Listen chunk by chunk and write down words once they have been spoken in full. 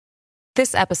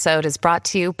This episode is brought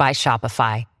to you by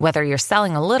Shopify. Whether you're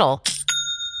selling a little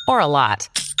or a lot,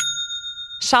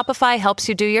 Shopify helps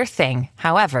you do your thing,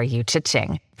 however you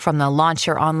cha-ching. From the launch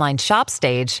your online shop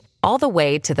stage, all the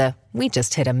way to the we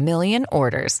just hit 1 million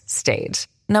orders stage.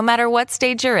 No matter what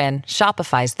stage you're in,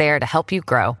 Shopify's there to help you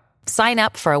grow. Sign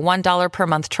up for a $1 per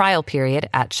month trial period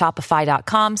at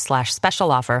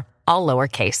shopify.com/special offer, all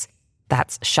lowercase.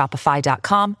 That's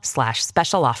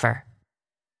shopify.com/special offer.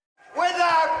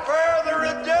 Without further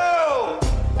ado,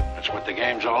 that's what the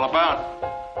game's all about.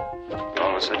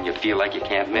 All of a sudden you feel like you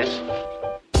can't miss.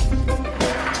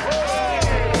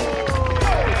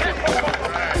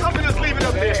 I'm gonna just leave it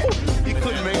up there. You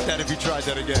couldn't make that if you tried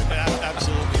that again.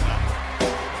 Absolutely not.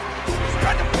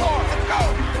 Spread the floor, let's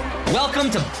go. Welcome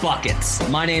to Buckets.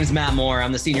 My name's Matt Moore.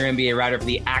 I'm the senior NBA writer for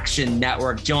the Action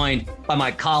Network, joined by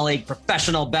my colleague,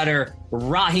 professional bettor,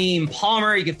 Raheem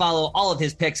Palmer. You can follow all of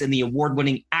his picks in the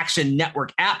award-winning Action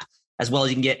Network app, as well as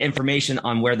you can get information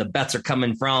on where the bets are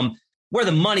coming from, where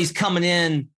the money's coming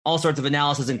in, all sorts of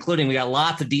analysis, including we got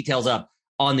lots of details up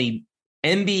on the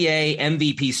NBA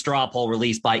MVP straw poll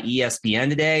released by ESPN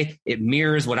today. It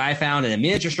mirrors what I found in a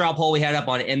miniature straw poll we had up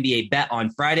on NBA Bet on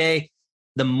Friday.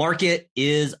 The market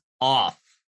is off.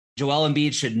 Joel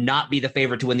Embiid should not be the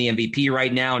favorite to win the MVP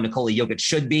right now. Nikola Jokic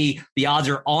should be. The odds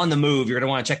are on the move. You're going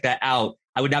to want to check that out.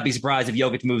 I would not be surprised if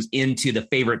Jokic moves into the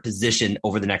favorite position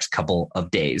over the next couple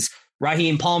of days.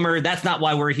 Raheem Palmer, that's not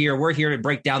why we're here. We're here to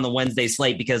break down the Wednesday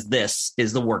slate because this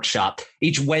is the workshop.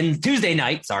 Each Tuesday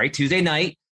night,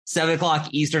 7 o'clock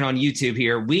Eastern on YouTube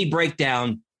here, we break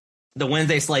down the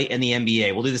Wednesday slate in the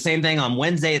NBA. We'll do the same thing on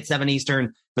Wednesday at 7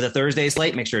 Eastern for the Thursday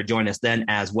slate. Make sure to join us then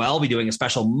as well. We'll be doing a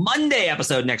special Monday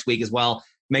episode next week as well.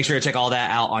 Make sure to check all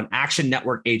that out on Action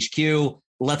Network HQ.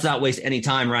 Let's not waste any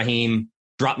time, Raheem.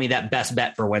 Drop me that best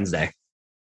bet for Wednesday.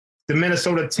 The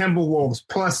Minnesota Timberwolves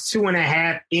plus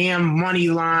 2.5 and money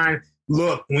line.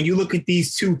 Look, when you look at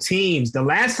these two teams, the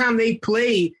last time they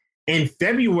played in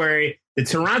February, the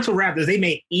Toronto Raptors, they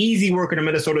made easy work of the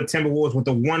Minnesota Timberwolves with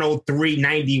a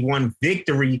 103-91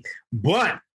 victory.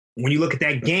 But when you look at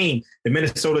that game, the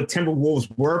Minnesota Timberwolves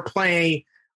were playing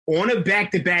on a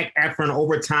back-to-back after an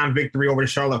overtime victory over the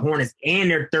Charlotte Hornets and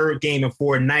their third game in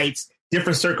 4 nights.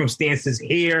 Different circumstances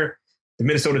here. The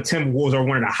Minnesota Timberwolves are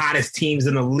one of the hottest teams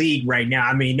in the league right now.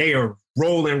 I mean, they are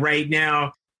rolling right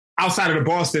now. Outside of the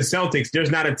Boston Celtics,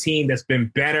 there's not a team that's been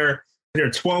better.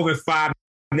 They're 12-5,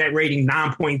 net rating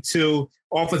 9.2,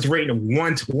 offensive rating of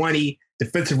 120,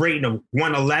 defensive rating of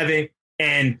 111.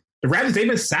 And the Raptors, they've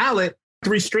been solid.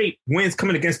 3 straight wins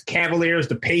coming against the Cavaliers,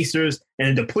 the Pacers, and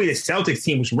a depleted Celtics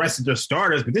team, which rested their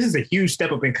starters. But this is a huge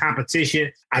step up in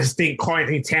competition. I just think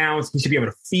Karl-Anthony Towns, he should be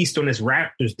able to feast on this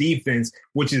Raptors defense,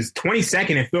 which is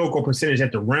 22nd in field goal percentage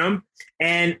at the rim.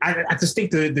 And I just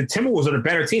think the Timberwolves are the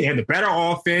better team. They have the better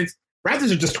offense.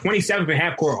 Raptors are just 27th in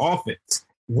half-court offense.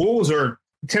 Wolves are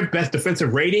 10th best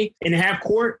defensive rating in the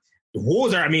half-court. The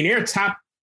Wolves are, they're top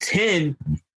 10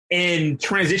 in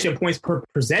transition points per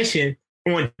possession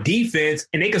on defense,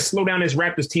 and they can slow down this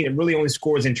Raptors team that really only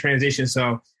scores in transition.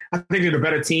 So I think they're the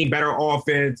better team, better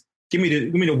offense. Give me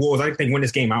the Wolves. I think they can win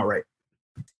this game outright.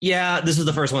 Yeah, this is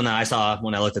the first one that I saw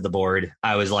when I looked at the board.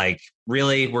 I was like,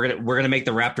 really? We're gonna make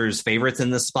the Raptors favorites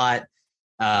in this spot?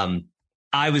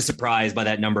 I was surprised by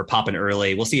that number popping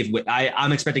early. We'll see if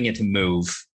I'm expecting it to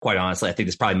move. Quite honestly, I think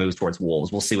this probably moves towards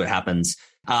Wolves. We'll see what happens.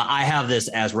 I have this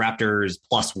as Raptors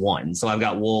 +1, so I've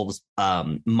got Wolves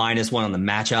 -1 on the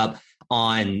matchup.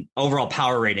 On overall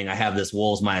power rating, I have this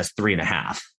Wolves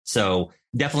 -3.5. So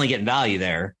definitely getting value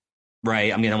there,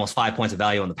 right? I'm getting almost 5 points of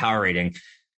value on the power rating.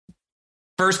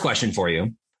 First question for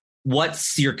you.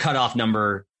 What's your cutoff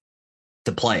number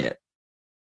to play it?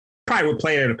 Probably would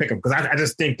play it to pick them because I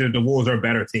just think that the Wolves are a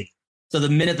better team. So the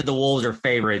minute that the Wolves are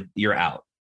favored, you're out.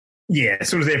 Yeah, as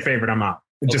soon as they're favored, I'm out.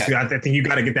 Okay. I think you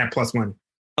got to get that +1.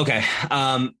 Okay.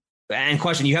 And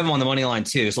question, you have them on the money line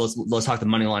too. So let's talk the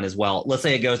money line as well. Let's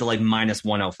say it goes to like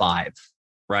 -105,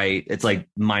 right? It's like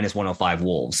 -105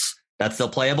 Wolves. That's still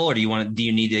playable, or do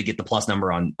you need to get the plus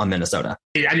number on Minnesota?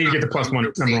 Yeah, I need to get the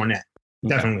 +1 number on that.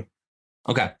 Definitely.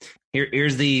 Okay.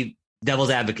 Here's the devil's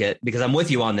advocate, because I'm with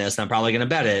you on this. And I'm probably going to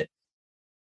bet it.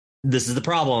 This is the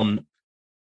problem.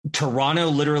 Toronto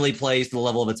literally plays to the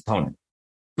level of its opponent.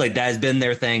 Like that has been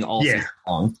their thing all season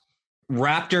long.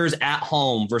 Raptors at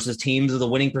home versus teams with a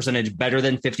winning percentage better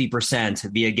than 50%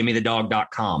 via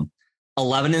GimmeTheDog.com.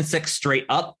 11-6 straight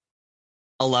up,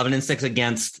 11-6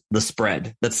 against the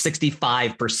spread. That's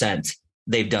 65%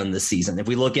 they've done this season. If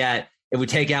we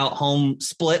take out home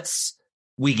splits,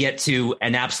 we get to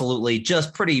an absolutely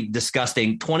just pretty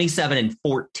disgusting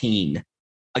 27-14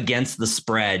 against the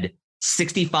spread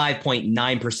 65.9%,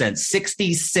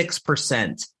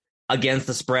 66% against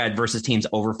the spread versus teams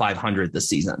over 500 this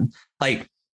season. Like,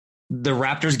 the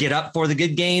Raptors get up for the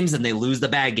good games and they lose the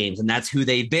bad games, and that's who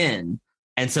they've been.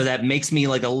 And so that makes me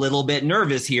like a little bit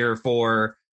nervous here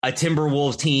for a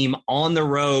Timberwolves team on the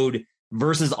road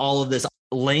versus all of this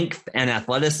length and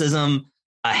athleticism,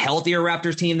 a healthier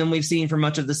Raptors team than we've seen for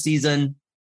much of the season.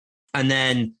 And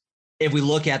then if we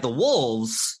look at the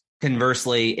Wolves,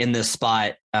 conversely, in this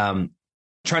spot, trying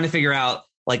to figure out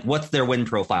like what's their win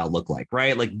profile look like,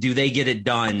 right? Like, do they get it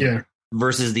done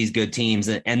versus these good teams?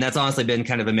 And that's honestly been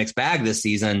kind of a mixed bag this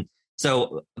season.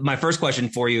 So my first question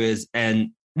for you is,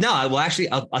 and no, well, actually,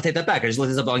 I'll take that back. I just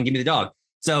looked this up on Give Me the Dog.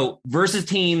 So versus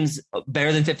teams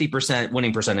better than 50%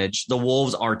 winning percentage, the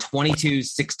Wolves are 22,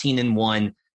 16 and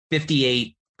 1,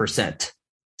 58%.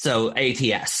 So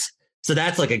ATS. So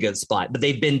that's like a good spot, but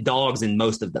they've been dogs in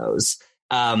most of those.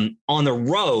 On the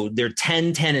road, they're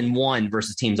 10, 10 and 1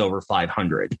 versus teams over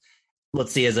 500.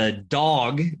 Let's see, as a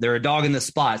dog, they're a dog in the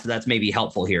spot. So that's maybe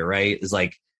helpful here, right? It's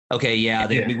like, okay,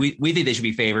 we think they should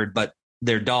be favored, but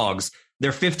they're dogs.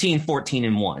 They're 15, 14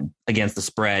 and 1 against the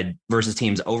spread versus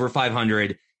teams over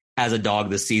 500 as a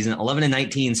dog this season, 11 and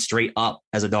 19 straight up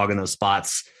as a dog in those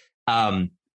spots.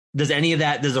 Does any of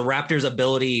that, does the Raptors'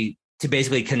 ability to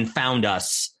basically confound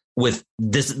us with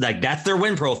this, like that's their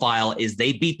win profile, is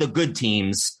they beat the good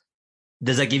teams?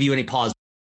 Does that give you any pause?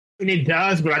 And it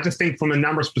does, but I just think from the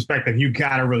numbers perspective, you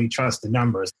got to really trust the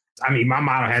numbers. I mean, my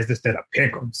model has this at a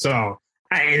pick 'em. So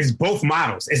it's both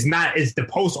models. It's the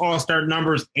post All-Star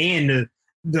numbers and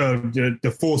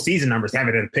the full season numbers have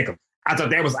it at a pick 'em. I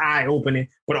thought that was eye-opening.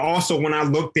 But also when I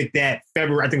looked at that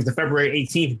February, I think it was the February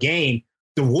 18th game,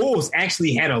 the Wolves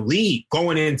actually had a lead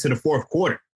going into the fourth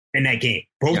quarter in that game.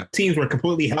 Both teams were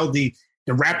completely healthy.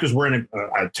 The Raptors were in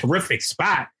a terrific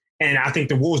spot. And I think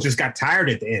the Wolves just got tired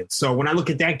at the end. So when I look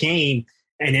at that game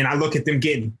and then I look at them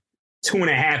getting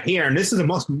 2.5 here, and this is a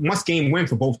must-game win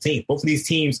for both teams. Both of these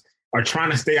teams are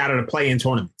trying to stay out of the play-in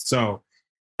tournament. So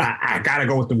I got to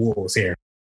go with the Wolves here.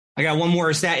 I got one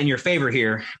more stat in your favor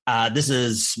here. This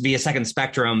is via Second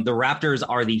Spectrum. The Raptors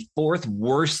are the 4th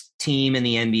worst team in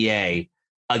the NBA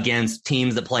against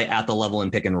teams that play at the level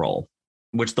in pick and roll,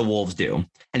 which the Wolves do.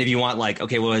 And if you want, like,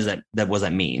 okay, what does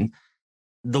that mean?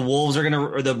 The Raptors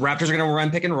are going to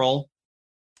run pick and roll.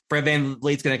 Fred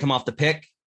VanVleet's going to come off the pick.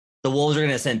 The Wolves are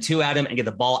going to send 2 at him and get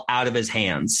the ball out of his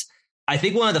hands. I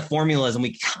think one of the formulas, and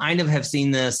we kind of have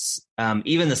seen this,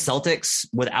 even the Celtics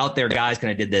without their guys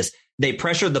kind of did this. They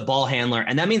pressured the ball handler,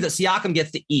 and that means that Siakam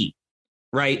gets to eat,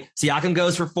 right? Siakam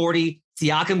goes for 40.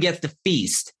 Siakam gets to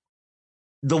feast.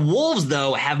 The Wolves,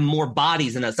 though, have more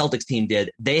bodies than that Celtics team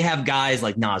did. They have guys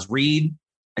like Naz Reid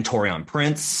and Taurean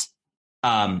Prince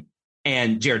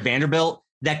and Jared Vanderbilt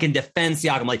that can defend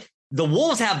Siakam. Like, the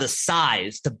Wolves have the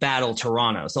size to battle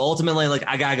Toronto. So ultimately, like,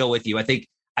 I got to go with you. I think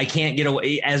I can't get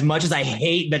away. As much as I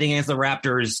hate betting against the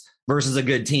Raptors versus a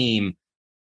good team,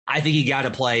 I think you got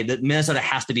to play. That Minnesota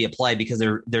has to be a play because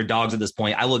they're dogs at this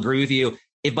point. I will agree with you.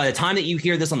 If by the time that you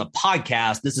hear this on the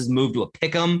podcast, this is moved to a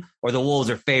pick 'em or the Wolves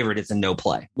are favored, it's a no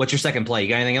play. What's your second play? You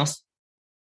got anything else?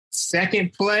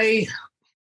 Second play,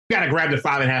 got to grab the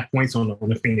 5.5 points on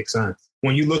the Phoenix Suns.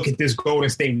 When you look at this Golden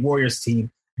State Warriors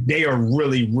team, they are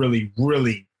really, really,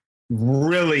 really,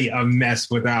 really a mess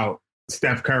without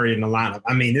Steph Curry in the lineup.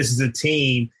 I mean, this is a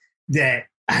team that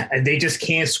they just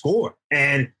can't score.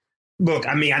 And look,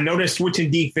 I mean, I know they're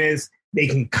switching defense. They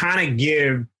can kind of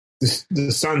give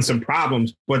the Suns some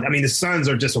problems, but I mean, the Suns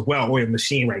are just a well-oiled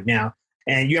machine right now.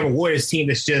 And you have a Warriors team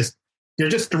that's they're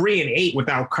just 3-8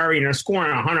 without Curry, and they're scoring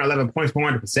 111 points per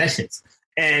 100 possessions.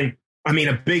 And I mean,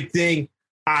 a big thing,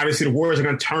 obviously the Warriors are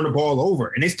going to turn the ball over,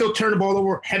 and they still turn the ball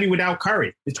over heavy without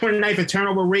Curry. The 29th in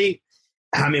turnover rate.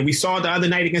 I mean, we saw the other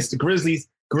night against the Grizzlies.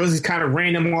 Grizzlies kind of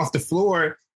ran them off the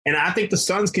floor. And I think the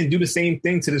Suns can do the same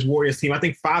thing to this Warriors team. I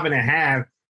think 5.5,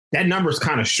 that number is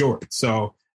kind of short.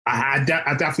 So I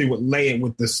definitely would lay it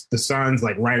with the Suns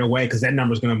like right away because that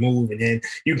number is going to move. And then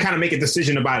you kind of make a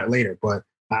decision about it later. But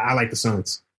I like the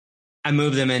Suns. I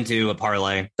move them into a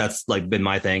parlay. That's like been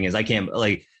my thing is I can't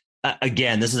like,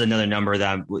 again, this is another number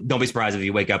that don't be surprised if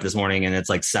you wake up this morning and it's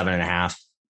like 7.5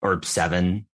 or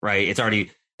 7, right? It's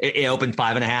already, it opened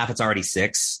 5.5. It's already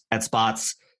 6 at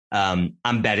spots.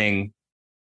 I'm betting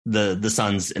the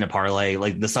Suns in a parlay.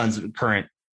 Like the Suns current,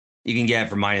 you can get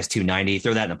for minus 290.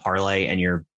 Throw that in a parlay, and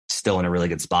you're still in a really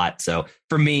good spot. So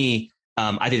for me,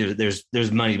 I think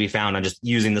there's money to be found on just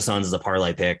using the Suns as a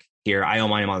parlay pick here. I don't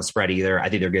mind them on the spread either. I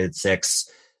think they're good at 6.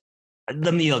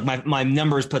 My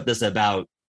numbers put this about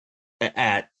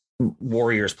at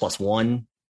Warriors +1.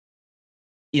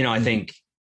 You know, I think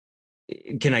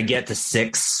can I get to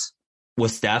 6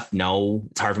 with Steph. No,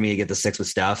 it's hard for me to get the 6 with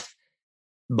Steph,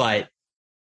 but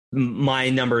my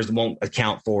numbers won't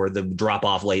account for the drop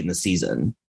off late in the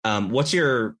season. What's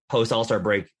your post All-Star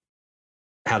break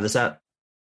have this at?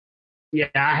 Yeah,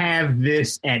 I have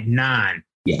this at 9.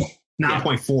 Yeah.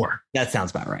 9.4. That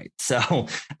sounds about right. So,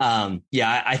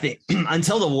 I think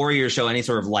until the Warriors show any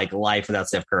sort of like life without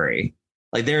Steph Curry,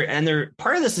 like they're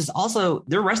part of this is also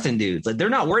they're resting dudes. Like they're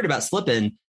not worried about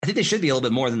slipping. I think they should be a little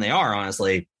bit more than they are,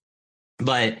 honestly,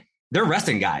 but they're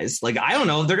resting guys. Like, I don't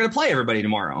know if they're going to play everybody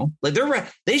tomorrow. Like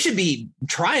they should be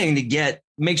trying to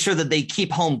make sure that they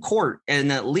keep home court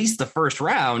in at least the first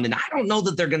round. And I don't know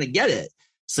that they're going to get it.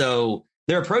 So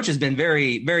their approach has been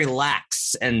very, very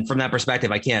lax. And from that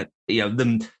perspective, I can't,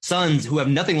 the Suns, who have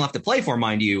nothing left to play for,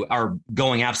 mind you, are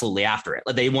going absolutely after it.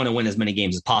 Like they want to win as many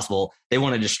games as possible. They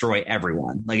want to destroy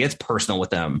everyone. Like it's personal with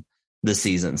them this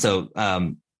season. So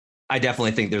I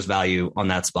definitely think there's value on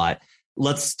that spot.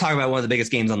 Let's talk about one of the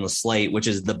biggest games on the slate, which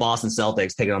is the Boston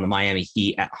Celtics taking on the Miami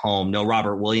Heat at home. No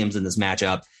Robert Williams in this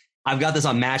matchup. I've got this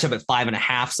on matchup at 5.5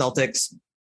 Celtics.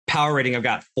 Power rating, I've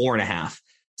got 4.5.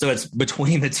 So it's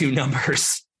between the two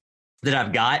numbers that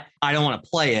I've got. I don't want to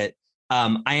play it.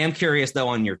 I am curious, though,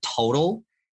 on your total.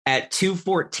 At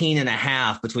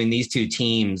 214.5 between these two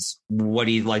teams, what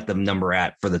do you like the number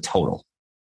at for the total?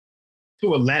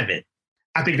 211.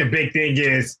 I think the big thing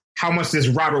is how much does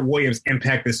Robert Williams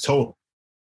impact this total?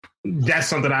 That's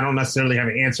something I don't necessarily have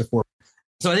an answer for.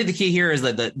 So I think the key here is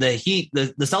that the Heat,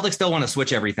 the Celtics still want to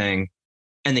switch everything,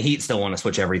 and the Heat still want to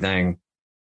switch everything.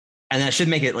 And that should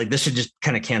make it like this should just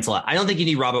kind of cancel out. I don't think you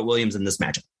need Robert Williams in this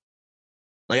matchup.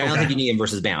 Like, I don't think you need him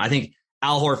versus Bam. I think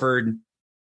Al Horford,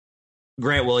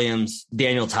 Grant Williams,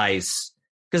 Daniel Tice.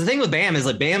 Because the thing with Bam is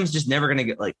like Bam's just never going to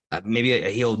get like maybe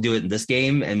he'll do it in this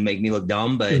game and make me look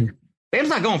dumb, but Bam's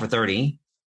not going for 30.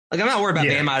 Like, I'm not worried about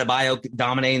Bam Adebayo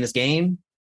dominating this game,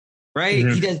 right?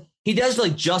 Mm-hmm. He does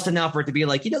like just enough for it to be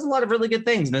like he does a lot of really good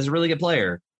things and is a really good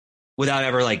player without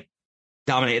ever like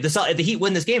dominating. If the Heat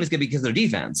win this game, it's going to be because of their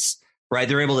defense, right?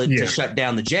 They're able to shut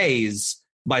down the Jays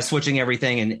by switching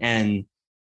everything and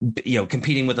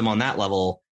competing with them on that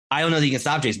level. I don't know that you can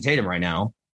stop Jason Tatum right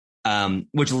now,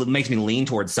 which makes me lean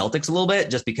towards Celtics a little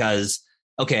bit just because,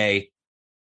 okay,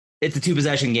 it's a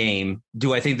 2-possession game.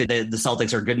 Do I think that the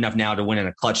Celtics are good enough now to win in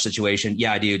a clutch situation?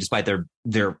 Yeah, I do, despite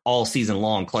their all season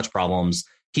long clutch problems.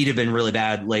 Heat have been really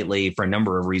bad lately for a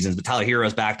number of reasons, but Tyler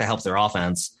Hero's back to help their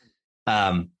offense.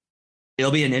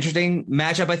 It'll be an interesting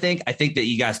matchup, I think. I think that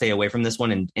you got to stay away from this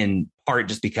one in part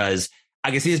just because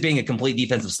I can see this being a complete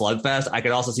defensive slugfest. I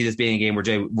could also see this being a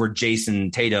game where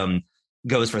Jason Tatum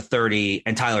goes for 30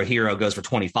 and Tyler Hero goes for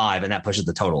 25, and that pushes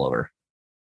the total over.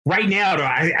 Right now, though,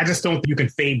 I just don't think you can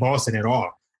fade Boston at all.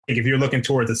 I think if you're looking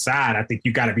towards the side, I think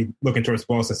you got to be looking towards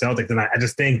Boston Celtics. And I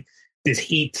just think this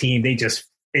Heat team, it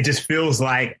just feels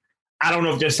like, I don't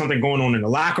know if there's something going on in the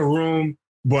locker room,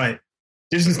 but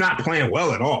this is not playing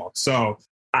well at all. So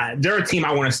they're a team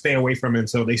I want to stay away from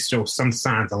until they show some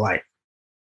signs of life.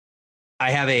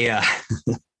 I have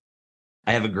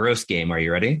a gross game. Are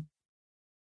you ready?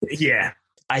 Yeah.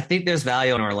 I think there's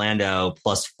value in Orlando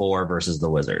 +4 versus the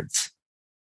Wizards.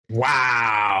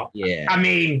 Wow. Yeah. I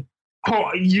mean,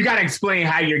 you got to explain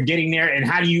how you're getting there and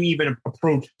how do you even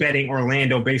approach betting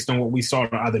Orlando based on what we saw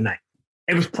the other night?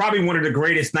 It was probably one of the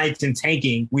greatest nights in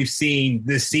tanking we've seen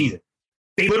this season.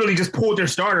 They literally just pulled their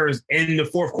starters in the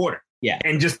fourth quarter. Yeah.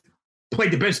 And just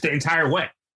played the bench the entire way.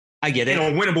 I get it.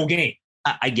 In a winnable game.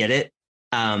 I get it.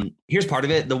 Here's part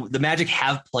of it. The Magic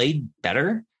have played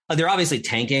better. They're obviously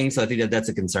tanking, so I think that's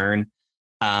a concern.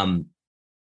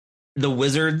 The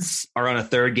Wizards are on a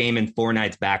third game in 4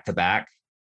 nights back-to-back.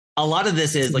 A lot of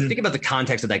this is, like, think about the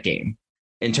context of that game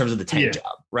in terms of the tank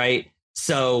job, right?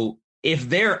 So if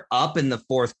they're up in the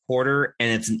fourth quarter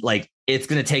and it's like it's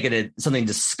going to take it something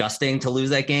disgusting to lose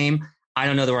that game, I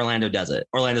don't know that Orlando does it.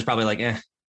 Orlando's probably like,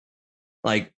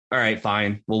 like, all right,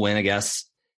 fine, we'll win, I guess.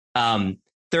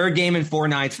 Third game in 4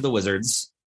 nights for the Wizards,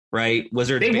 right?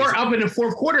 Wizards. They were up in the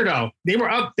fourth quarter, though. They were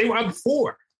up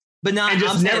 4. But not.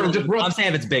 I'm saying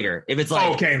if it's bigger, if it's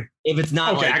like, if it's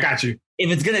not, I got you. If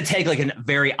it's going to take like a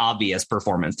very obvious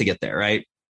performance to get there, right?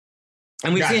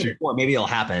 And we've seen it before. Maybe it'll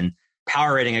happen.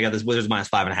 Power rating, I got this Wizards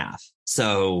 -5.5.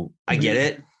 So I get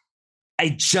it. I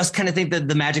just kind of think that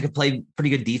the Magic have played pretty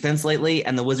good defense lately,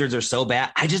 and the Wizards are so bad.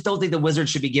 I just don't think the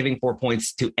Wizards should be giving 4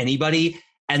 points to anybody.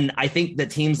 And I think that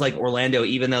teams like Orlando,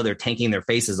 even though they're tanking their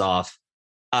faces off,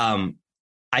 I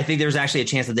think there's actually a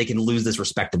chance that they can lose this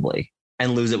respectably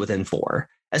and lose it within 4.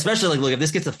 Especially like, look, if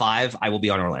this gets to 5, I will be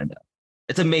on Orlando.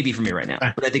 It's a maybe for me right now,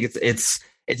 but I think it's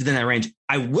within that range.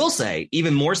 I will say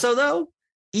even more so, though,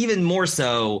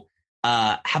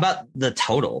 how about the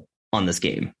total on this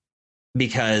game?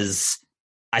 because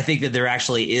I think that there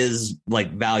actually is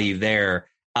like value there.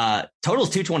 Total's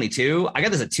 222. I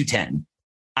got this at 210.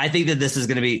 I think that this is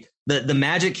going to be the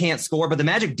Magic can't score, but the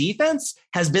Magic defense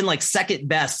has been like second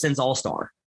best since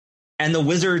All-Star. And the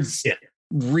Wizards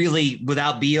really,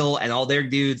 without Beal and all their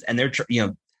dudes and their,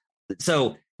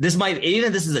 so this might, even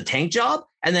if this is a tank job,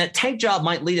 and that tank job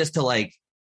might lead us to like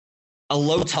a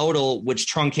low total,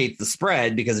 which truncates the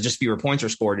spread because just fewer points are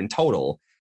scored in total.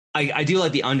 I do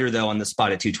like the under though on the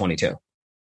spot at 222.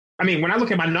 I mean, when I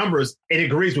look at my numbers, it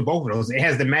agrees with both of those. It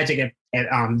has the Magic at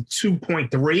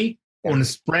 2.3 on the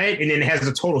spread, and then it has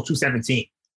the total 217.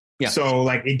 Yeah. So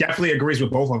like it definitely agrees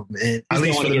with both of them. And at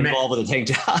least want to get involved with a tank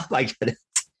job. I get it.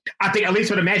 I think at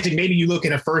least for the Magic, maybe you look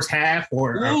at a first half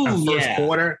or a first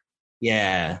quarter.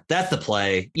 Yeah, that's the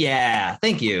play. Yeah,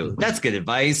 thank you. That's good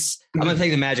advice. I'm going to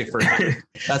take the Magic first.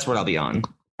 That's what I'll be on.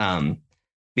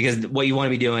 Because what you want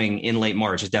to be doing in late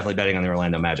March is definitely betting on the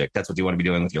Orlando Magic. That's what you want to be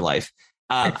doing with your life.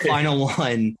 Final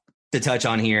one to touch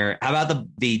on here. How about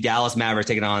the Dallas Mavericks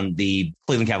taking on the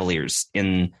Cleveland Cavaliers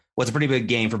in what's a pretty big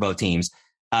game for both teams?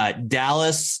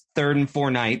 Dallas, 3rd and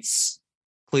 4 nights.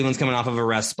 Cleveland's coming off of a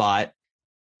rest spot.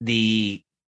 The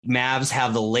Mavs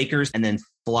have the Lakers and then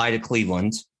fly to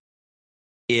Cleveland.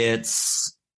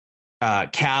 It's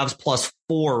Cavs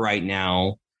 +4 right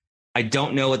now. I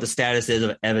don't know what the status is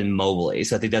of Evan Mobley.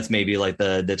 So I think that's maybe like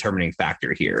the determining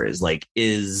factor here is like,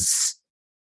 is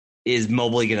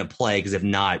Mobley going to play? Because if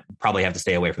not, probably have to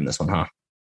stay away from this one, huh?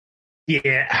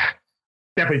 Yeah,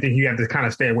 definitely think you have to kind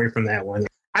of stay away from that one.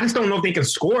 I just don't know if they can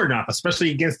score enough,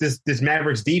 especially against this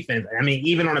Mavericks defense. I mean,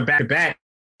 even on a back-to-back,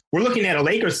 we're looking at a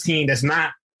Lakers team that's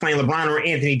not playing LeBron or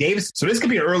Anthony Davis. So this could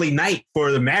be an early night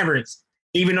for the Mavericks,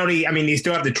 even though they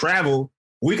still have to travel.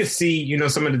 We could see,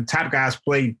 some of the top guys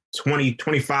play 20,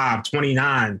 25,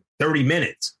 29, 30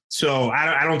 minutes. So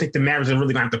I don't think the Mavericks are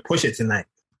really going to have to push it tonight.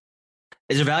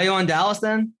 Is there value on Dallas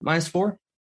then? -4?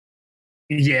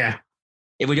 Yeah.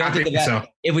 If we don't think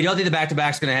the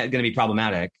back-to-back is going to be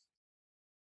problematic,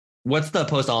 what's the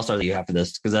post All-Star that you have for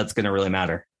this? Because that's going to really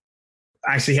matter.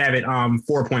 I actually have it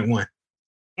 4.1.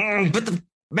 But the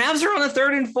Mavs are on the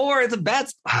 3rd and 4. It's a bad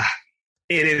spot.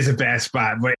 It is a bad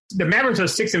spot, but the Mavericks are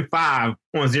 6 and 5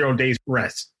 on 0 days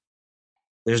rest.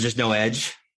 There's just no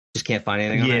edge. Just can't find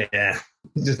anything on that.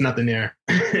 Just nothing there.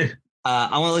 I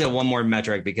want to look at one more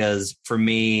metric because for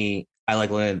me, I like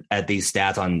looking at these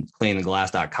stats on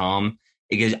cleantheglass.com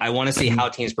because I want to see how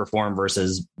teams perform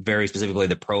versus very specifically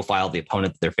the profile of the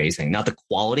opponent that they're facing, not the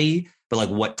quality, but like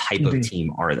what type of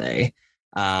team are they?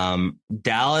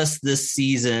 Dallas this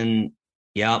season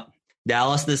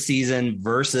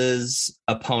versus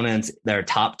opponents that are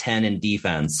top 10 in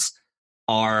defense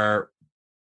are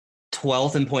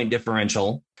 12th in point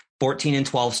differential, 14 and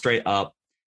 12 straight up,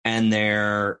 and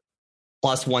they're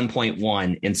plus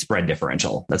 1.1 in spread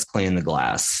differential. That's cleaning the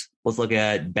glass. Let's look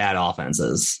at bad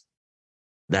offenses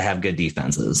that have good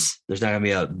defenses. There's not going to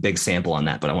be a big sample on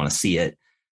that, but I want to see it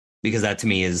because that to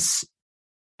me is,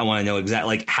 I want to know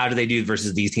exactly like how do they do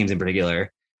versus these teams in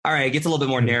particular. All right, it gets a little bit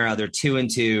more narrow. They're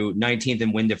 2-2, 19th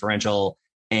in win differential,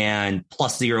 and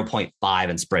plus 0.5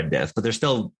 in spread diff, but they're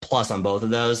still plus on both of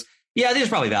those. Yeah, there's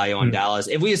probably value on Dallas.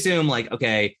 If we assume like,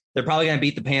 okay, they're probably going to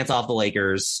beat the pants off the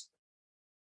Lakers.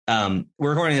 We're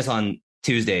recording this on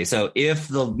Tuesday. So if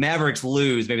the Mavericks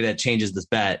lose, maybe that changes this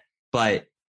bet. But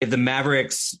if the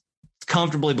Mavericks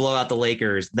comfortably blow out the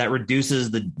Lakers, that reduces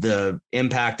the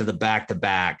impact of the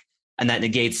back-to-back, and that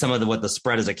negates some of what the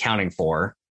spread is accounting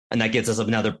for. And that gets us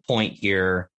another point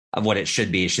here of what it should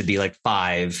be. It should be like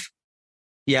 5.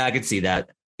 Yeah, I could see that.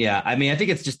 Yeah, I mean, I think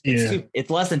it's just it's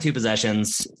less than 2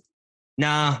 possessions.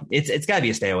 Nah, it's got to be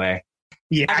a stay away.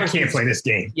 Yeah, Mavericks I can't play this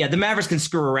game. Yeah, the Mavericks can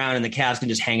screw around and the Cavs can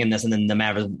just hang in this, and then the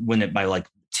Mavericks win it by like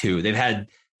 2. They've had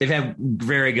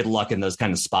very good luck in those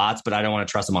kind of spots, but I don't want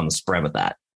to trust them on the spread with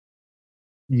that.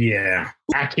 Yeah,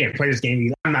 I can't play this game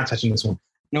either. I'm not touching this one.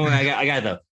 No, I got it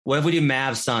though. What if we do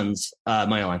Mavs Suns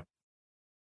money line?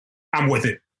 I'm with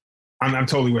it. I'm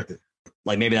totally with it.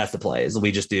 Like maybe that's the play. Is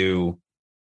we just you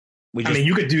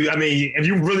could do. I mean, if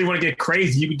you really want to get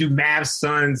crazy, you could do Mavs,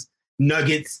 Suns,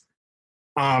 Nuggets,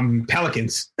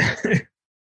 Pelicans. The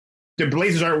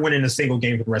Blazers aren't winning a single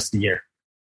game for the rest of the year.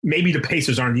 Maybe the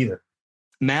Pacers aren't either.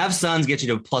 Mavs Suns get you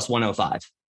to plus 105.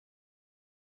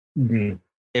 Mm-hmm.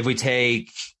 If we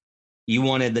take, you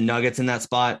wanted the Nuggets in that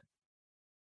spot.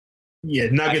 Yeah,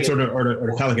 Nuggets or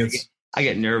the Pelicans. I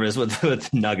get nervous with the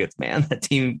Nuggets, man. That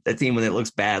team when it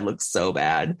looks bad looks so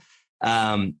bad.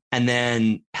 And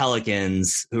then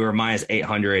Pelicans, who are minus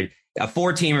 800. A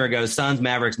 4-teamer goes Suns,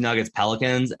 Mavericks, Nuggets,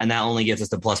 Pelicans, and that only gets us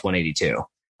to plus 182.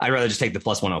 I'd rather just take the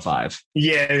plus 105.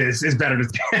 Yeah, it's better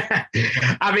to.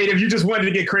 I mean, if you just wanted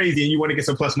to get crazy and you want to get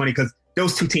some plus money, because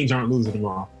those two teams aren't losing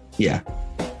tomorrow. Yeah.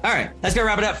 All right, let's go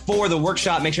wrap it up for the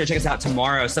workshop. Make sure to check us out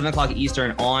tomorrow, 7 o'clock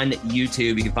Eastern on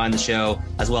YouTube. You can find the show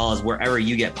as well as wherever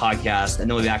you get podcasts. And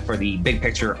then we'll be back for the big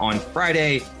picture on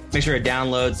Friday. Make sure to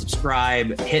download,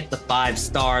 subscribe, hit the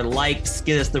 5-star likes,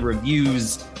 get us the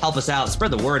reviews, help us out,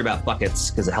 spread the word about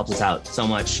buckets because it helps us out so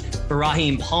much. For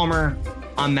Raheem Palmer,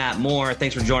 I'm Matt Moore.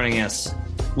 Thanks for joining us.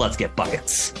 Let's get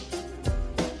buckets.